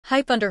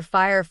HYBE under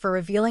fire for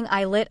revealing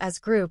ILLIT as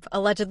group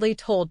allegedly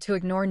told to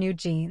ignore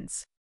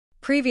NewJeans.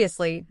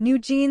 Previously,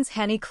 NewJeans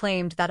Hani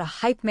claimed that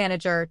a HYBE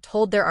manager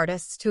told their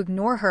artists to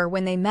ignore her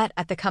when they met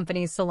at the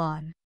company's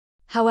salon.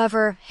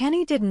 However,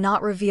 Hani did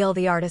not reveal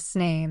the artist's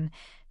name,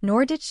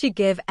 nor did she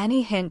give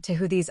any hint to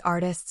who these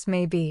artists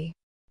may be.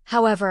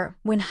 However,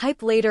 when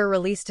HYBE later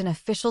released an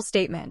official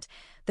statement,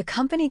 the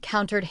company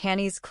countered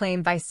Hani's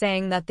claim by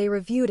saying that they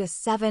reviewed a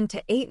 7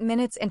 to 8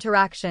 minutes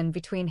interaction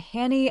between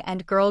Hani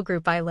and girl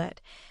group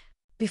ILLIT,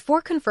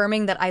 before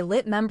confirming that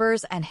ILLIT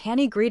members and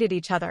Hani greeted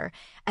each other,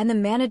 and the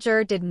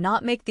manager did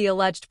not make the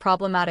alleged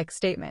problematic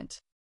statement.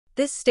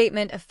 This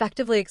statement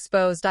effectively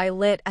exposed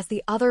ILLIT as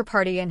the other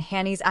party in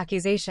Hani's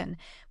accusation,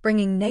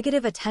 bringing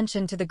negative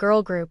attention to the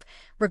girl group,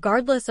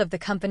 regardless of the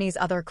company's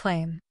other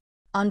claim.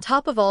 On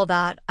top of all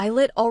that,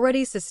 ILLIT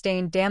already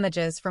sustained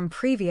damages from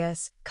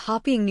previous,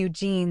 copying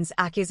NewJeans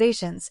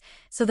accusations,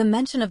 so the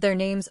mention of their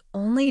names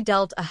only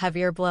dealt a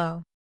heavier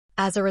blow.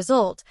 As a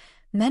result,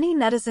 many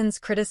netizens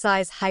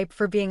criticize HYBE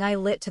for being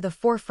ILLIT to the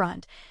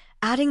forefront,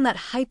 adding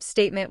that HYBE's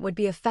statement would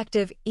be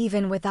effective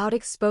even without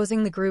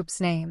exposing the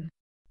group's name.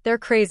 They're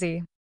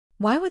crazy.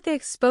 Why would they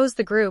expose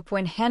the group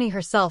when Hani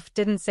herself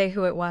didn't say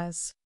who it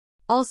was?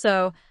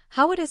 Also,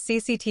 how would a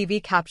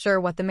CCTV capture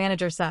what the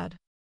manager said?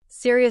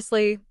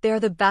 Seriously, they're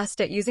the best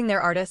at using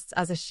their artists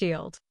as a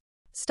shield.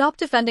 Stop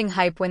defending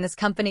HYBE when this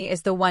company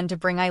is the one to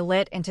bring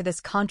ILLIT into this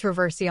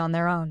controversy on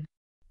their own.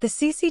 The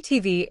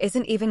CCTV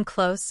isn't even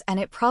close and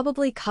it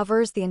probably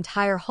covers the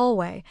entire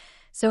hallway,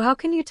 so how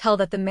can you tell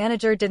that the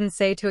manager didn't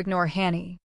say to ignore Hani?